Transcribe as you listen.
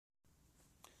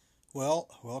Well,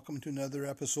 welcome to another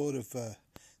episode of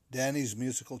Danny's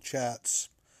Musical Chats.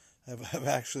 I've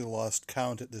actually lost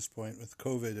count at this point with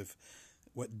COVID of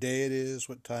what day it is,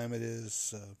 what time it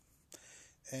is,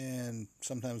 and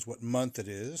sometimes what month it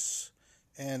is,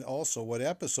 and also what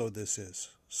episode this is.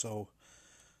 So,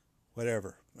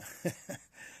 whatever. I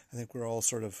think we're all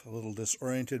sort of a little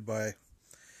disoriented by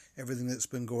everything that's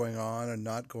been going on and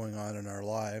not going on in our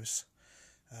lives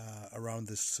around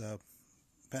this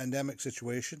pandemic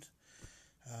situation.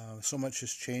 So much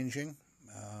is changing,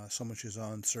 so much is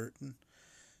uncertain.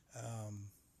 Um,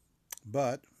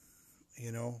 but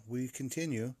we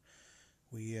continue.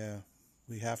 We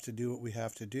have to do what we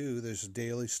have to do. There's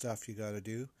daily stuff you got to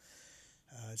do.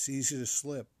 It's easy to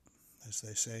slip, as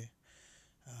they say.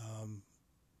 Um,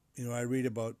 I read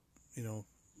about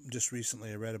just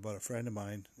recently I read about a friend of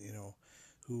mine,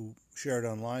 who shared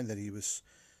online that he was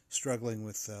struggling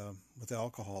with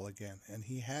alcohol again, and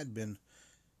he had been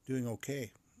doing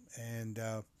okay, and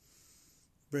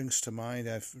brings to mind.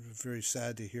 I'm very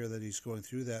sad to hear that he's going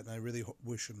through that, and I really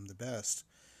wish him the best.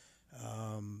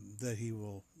 That he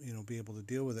will, be able to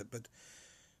deal with it. But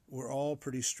we're all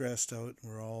pretty stressed out.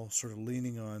 We're all sort of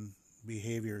leaning on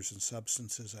behaviors and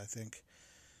substances, I think,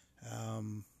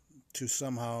 to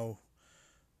somehow,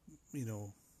 you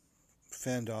know,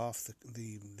 fend off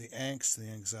the angst, the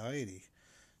anxiety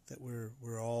that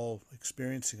we're all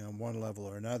experiencing on one level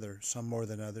or another. Some more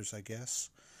than others, I guess.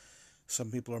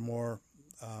 Some people are more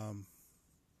um,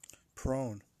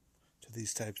 prone to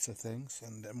these types of things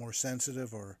and more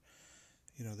sensitive, or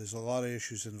there's a lot of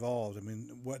issues involved. I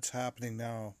mean, what's happening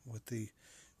now with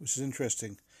which is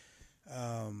interesting,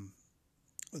 um,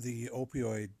 the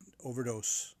opioid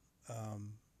overdose.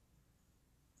 Um,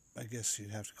 I guess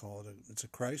you'd have to call it it's a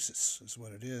crisis, is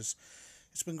what it is.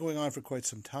 It's been going on for quite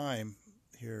some time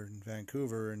here in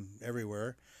Vancouver and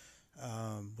everywhere,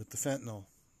 with the fentanyl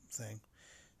thing.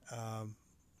 Um,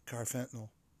 Carfentanil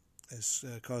has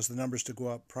caused the numbers to go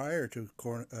up prior to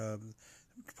the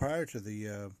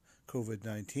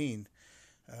COVID-19.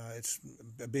 It's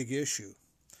a big issue.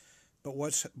 But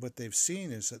what they've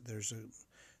seen is that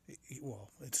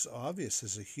it's obvious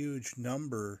there's a huge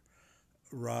number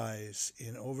rise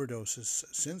in overdoses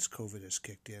since COVID has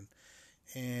kicked in,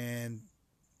 and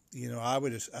I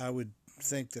would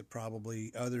think that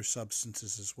probably other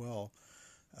substances as well,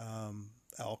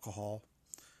 alcohol,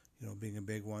 being a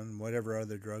big one, whatever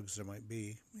other drugs there might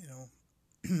be,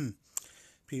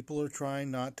 people are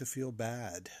trying not to feel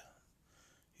bad.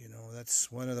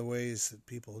 That's one of the ways that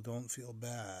people don't feel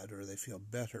bad, or they feel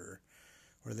better,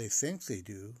 or they think they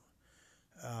do,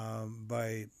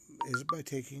 by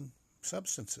taking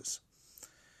substances.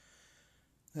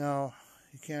 Now,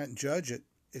 you can't judge it.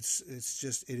 It's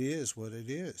just it is what it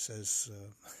is,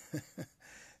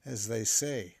 as they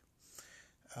say.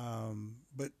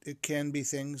 But it can be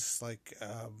things like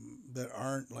that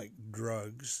aren't like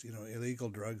drugs, illegal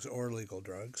drugs or legal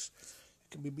drugs.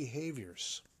 It can be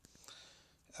behaviors,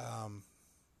 um,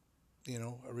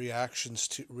 reactions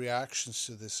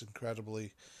to this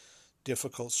incredibly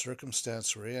difficult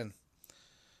circumstance we're in.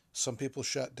 Some people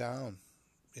shut down.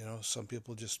 Some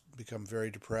people just become very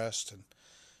depressed,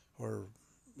 or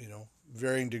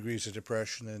varying degrees of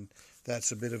depression, and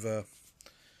that's a bit of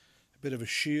a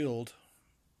shield,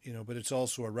 but it's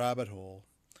also a rabbit hole.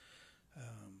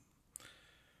 Um,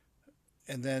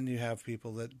 and then you have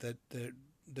people that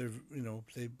they're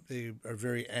they are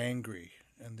very angry,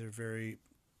 and they're very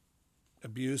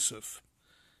abusive,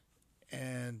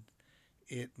 and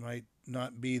it might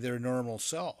not be their normal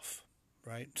self,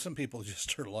 right? Some people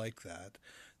just are like that.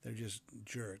 They're just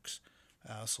jerks,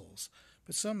 assholes.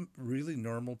 But some really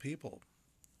normal people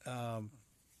um,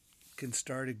 can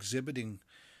start exhibiting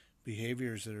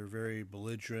behaviors that are very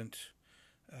belligerent,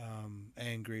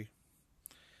 angry.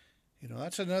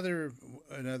 That's another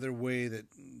way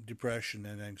that depression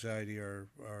and anxiety are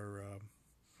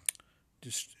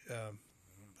just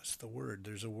what's the word?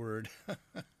 There's a word.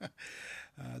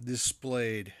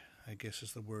 Displayed, I guess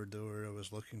is the word I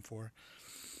was looking for.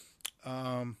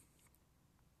 Um,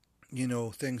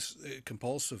 things,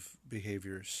 compulsive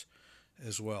behaviors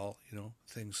as well.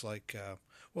 Things like,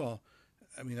 well,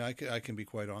 I mean, I can be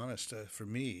quite honest. For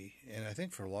me, and I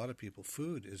think for a lot of people,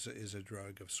 food is a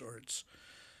drug of sorts.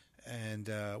 And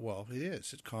well, it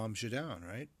is. It calms you down,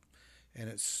 right? And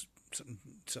it's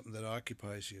something that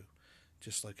occupies you,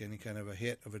 just like any kind of a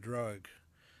hit of a drug.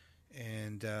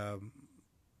 And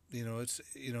it's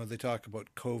they talk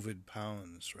about COVID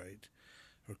pounds, right?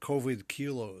 Or COVID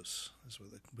kilos, is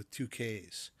with two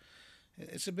Ks.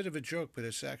 It's a bit of a joke, but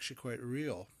it's actually quite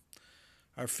real.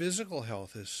 Our physical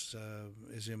health is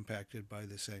impacted by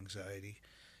this anxiety.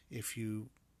 If you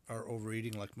are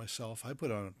overeating like myself, I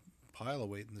put on a pile of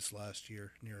weight in this last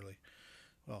year, nearly.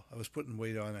 Well, I was putting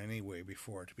weight on anyway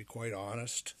before, to be quite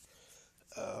honest.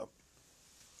 Uh,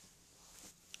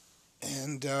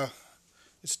 and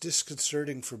it's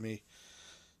disconcerting for me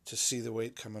to see the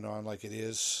weight coming on like it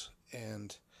is.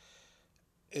 And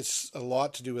it's a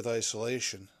lot to do with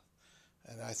isolation.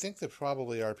 And I think there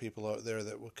probably are people out there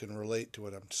that can relate to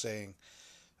what I'm saying.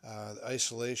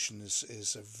 Isolation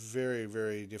is a very,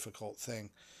 very difficult thing.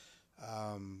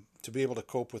 To be able to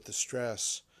cope with the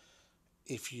stress,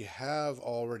 if you have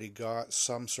already got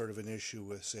some sort of an issue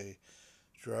with, say,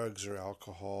 drugs or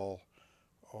alcohol,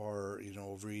 or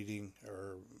overeating,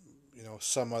 or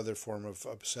some other form of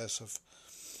obsessive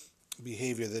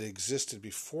behavior that existed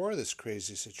before this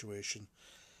crazy situation,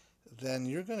 then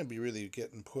you're going to be really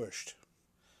getting pushed.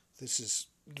 This is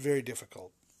very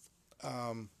difficult.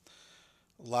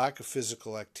 Lack of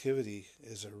physical activity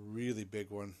is a really big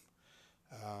one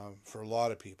for a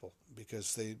lot of people,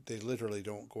 because they literally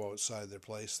don't go outside their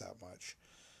place that much.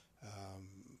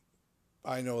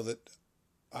 I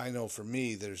know for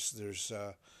me there's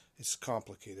it's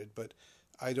complicated, but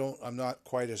I'm not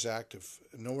quite as active,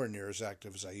 nowhere near as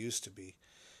active as I used to be.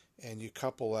 And you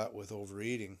couple that with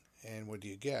overeating, and what do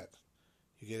you get?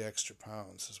 You get extra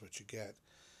pounds is what you get.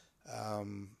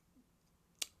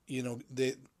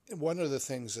 One of the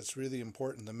things that's really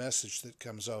important, the message that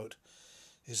comes out,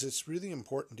 is it's really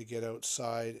important to get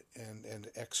outside and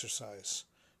exercise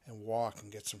and walk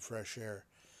and get some fresh air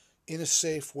in a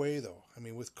safe way, though. I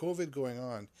mean, with COVID going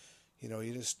on,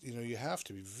 you have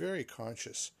to be very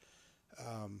conscious.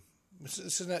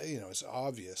 It's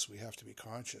obvious we have to be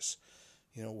conscious.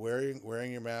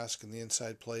 Wearing your mask in the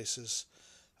inside places.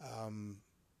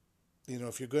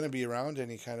 If you're going to be around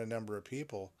any kind of number of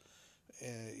people,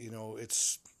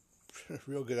 it's a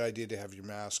real good idea to have your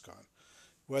mask on,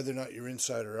 whether or not you're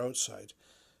inside or outside.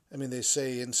 I mean, they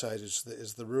say inside is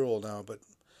the rule now, but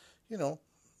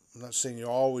I'm not saying you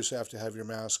always have to have your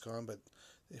mask on, but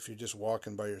if you're just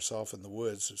walking by yourself in the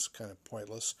woods, it's kind of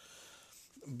pointless.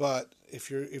 But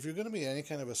if you're going to be any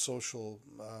kind of a social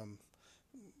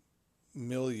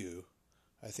milieu,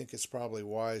 I think it's probably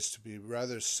wise to be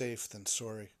rather safe than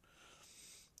sorry.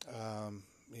 I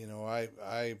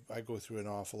go through an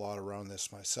awful lot around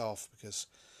this myself, because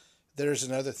there's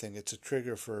another thing. It's a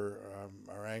trigger for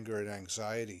our anger and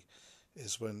anxiety,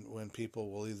 is when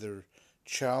people will either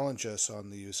challenge us on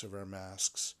the use of our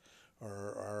masks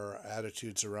or our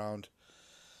attitudes around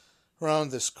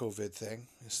this COVID thing.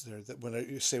 Is there that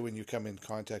when you come in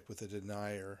contact with a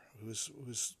denier who's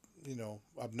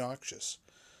obnoxious,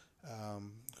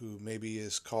 who maybe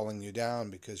is calling you down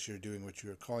because you're doing what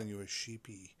you're calling you a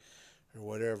sheepy or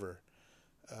whatever.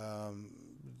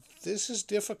 This is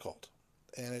difficult,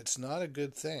 and it's not a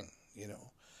good thing.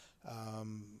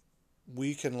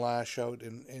 We can lash out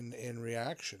in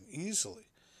reaction easily.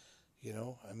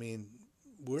 I mean,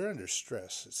 we're under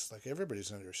stress. It's like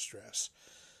everybody's under stress.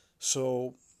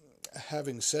 So,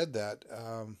 having said that,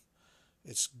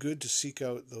 it's good to seek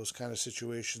out those kind of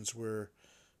situations where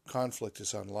conflict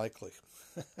is unlikely.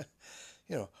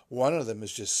 One of them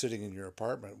is just sitting in your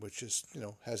apartment, which is,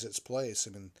 has its place.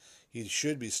 I mean, you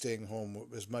should be staying home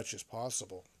as much as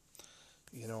possible,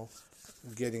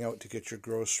 getting out to get your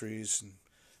groceries.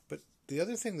 But the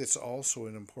other thing that's also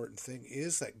an important thing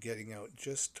is that getting out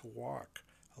just to walk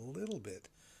a little bit.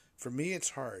 For me,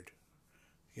 it's hard.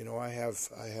 I have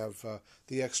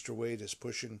the extra weight is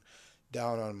pushing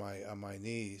down on my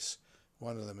knees,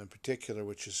 one of them in particular,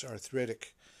 which is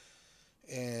arthritic,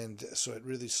 and so it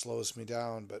really slows me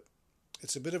down. But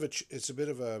it's a bit of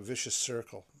a vicious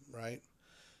circle, right?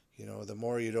 The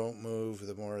more you don't move,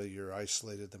 the more you're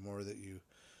isolated, the more that you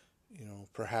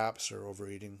perhaps are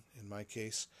overeating. In my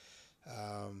case,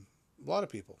 a lot of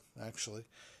people actually.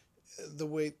 The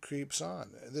weight creeps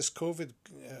on. This COVID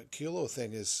kilo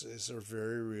thing is a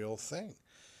very real thing,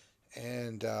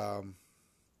 and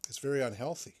it's very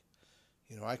unhealthy.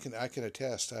 I can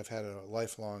attest. I've had a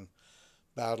lifelong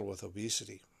battle with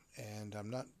obesity, and I'm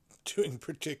not doing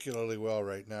particularly well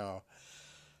right now.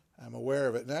 I'm aware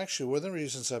of it, and actually, one of the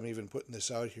reasons I'm even putting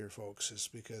this out here, folks, is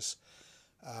because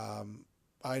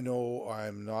I know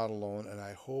I'm not alone, and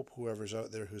I hope whoever's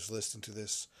out there who's listening to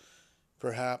this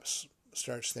perhaps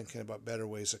starts thinking about better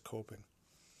ways of coping.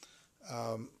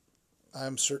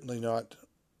 I'm certainly not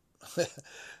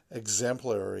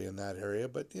exemplary in that area,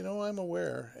 but I'm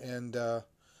aware, and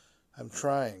I'm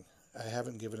trying. I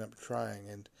haven't given up trying,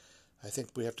 and I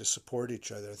think we have to support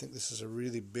each other. I think this is a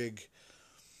really big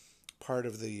part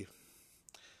of the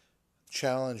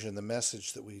challenge and the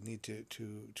message that we need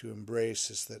to embrace,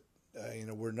 is that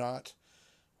we're not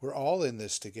we're all in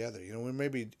this together. We may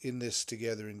be in this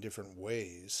together in different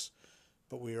ways,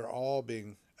 but we are all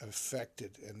being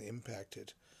affected and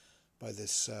impacted by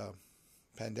this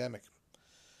pandemic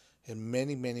in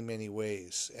many, many, many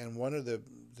ways. And one of the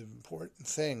important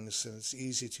things, and it's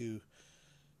easy to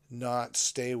not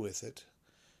stay with it,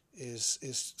 is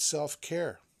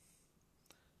self-care.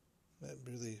 That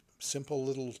really simple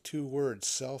little 2 words,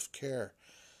 self-care.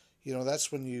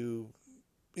 That's when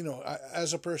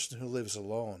as a person who lives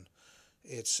alone,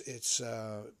 it's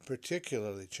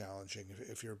particularly challenging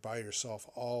if you're by yourself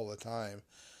all the time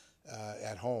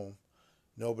at home.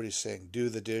 Nobody's saying do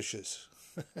the dishes.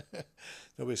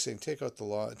 Nobody's saying take out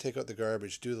the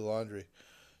garbage, do the laundry.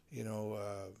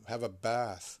 Have a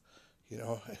bath.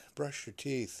 Brush your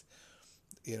teeth.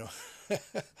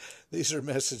 These are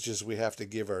messages we have to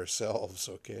give ourselves,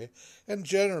 okay? And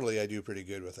generally I do pretty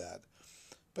good with that.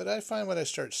 But I find when I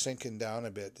start sinking down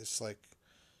a bit, it's like,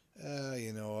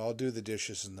 I'll do the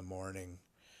dishes in the morning.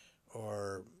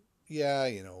 Or, yeah,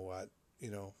 you know what,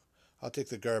 I'll take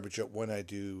the garbage out when I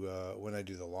do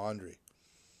the laundry.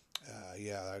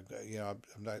 I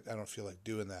don't feel like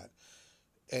doing that.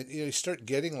 And, you start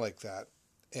getting like that.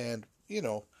 And,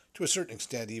 to a certain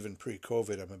extent, even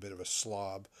pre-COVID, I'm a bit of a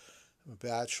slob. I'm a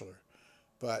bachelor.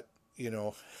 But,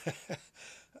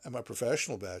 I'm a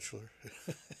professional bachelor.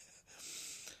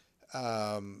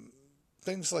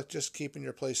 Things like just keeping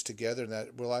your place together, and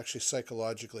that will actually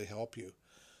psychologically help you.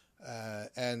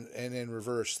 And in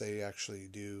reverse, they actually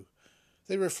do.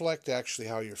 They reflect actually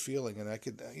how you're feeling, and I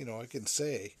can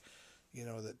say,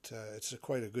 that it's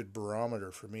quite a good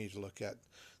barometer for me to look at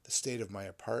the state of my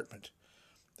apartment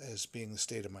as being the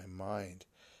state of my mind.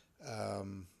 I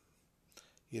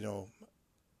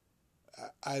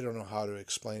don't know how to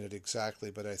explain it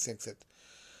exactly, but I think that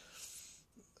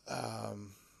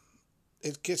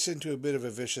it gets into a bit of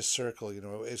a vicious circle.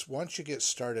 It's once you get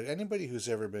started, anybody who's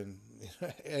ever been,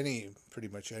 pretty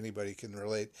much anybody can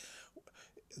relate.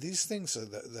 These things are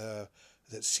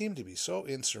that seem to be so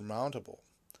insurmountable.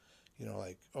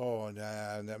 Like, oh,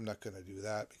 nah, I'm not going to do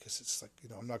that because it's like,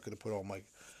 I'm not going to put all my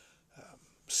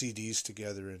CDs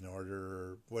together in order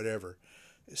or whatever.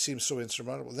 It seems so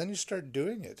insurmountable. Then you start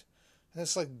doing it. And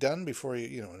it's like done before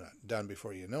not done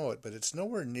before you know it, but it's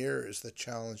nowhere near as the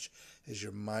challenge as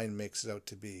your mind makes it out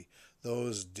to be.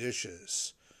 Those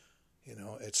dishes,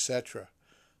 etc.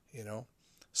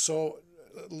 So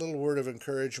a little word of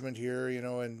encouragement here,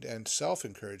 and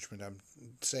self-encouragement. I'm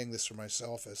saying this for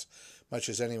myself as much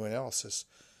as anyone else is,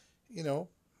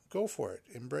 go for it.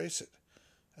 Embrace it.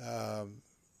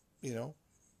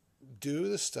 Do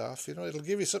the stuff. It'll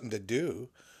give you something to do,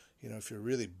 if you're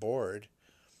really bored.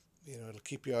 It'll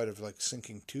keep you out of like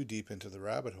sinking too deep into the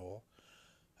rabbit hole.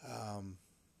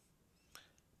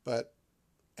 But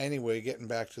anyway, getting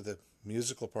back to the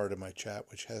musical part of my chat,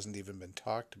 which hasn't even been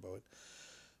talked about.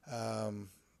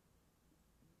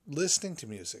 Listening to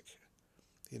music,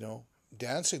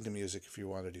 dancing to music if you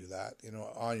want to do that,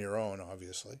 on your own,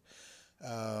 obviously.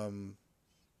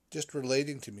 Just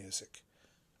relating to music,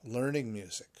 learning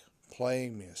music,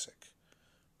 playing music,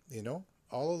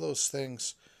 all of those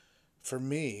things. For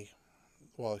me,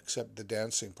 well, except the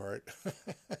dancing part,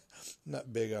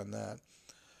 not big on that.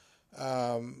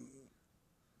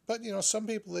 But, some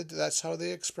people, that's how they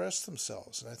express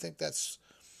themselves. And I think that's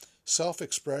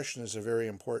self-expression is a very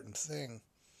important thing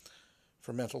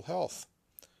for mental health.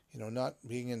 Not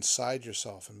being inside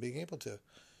yourself and being able to.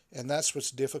 And that's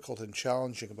what's difficult and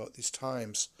challenging about these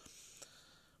times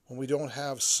when we don't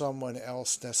have someone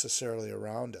else necessarily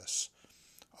around us.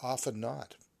 Often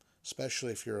not.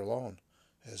 Especially if you're alone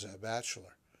as a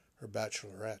bachelor or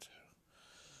bachelorette.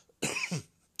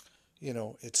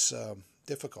 It's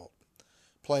difficult.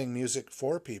 Playing music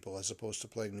for people as opposed to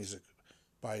playing music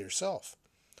by yourself.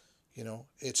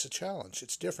 It's a challenge.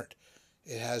 It's different.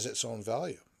 It has its own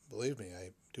value. Believe me,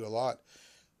 I do a lot.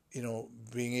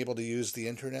 Being able to use the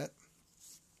internet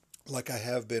like I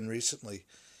have been recently,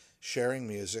 sharing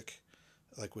music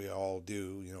like we all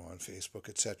do, on Facebook,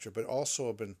 etc. But also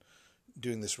I've been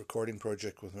doing this recording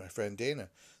project with my friend Dana.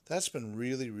 That's been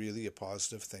really, really a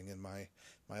positive thing in my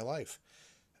life.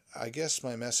 I guess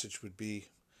my message would be,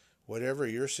 whatever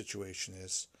your situation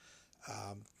is,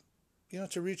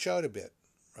 to reach out a bit,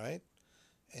 right?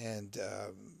 And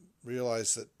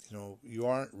realize that, you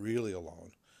aren't really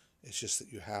alone. It's just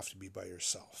that you have to be by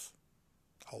yourself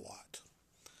a lot.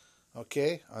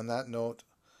 Okay, on that note,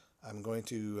 I'm going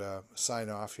to sign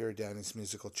off here, Danny's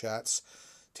Musical Chats.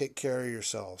 Take care of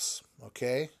yourselves,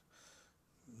 okay?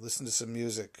 Listen to some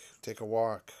music, take a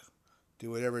walk, do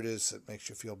whatever it is that makes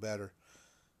you feel better,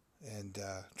 and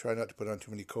try not to put on too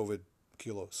many COVID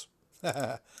kilos.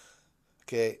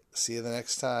 Okay, see you the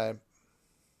next time.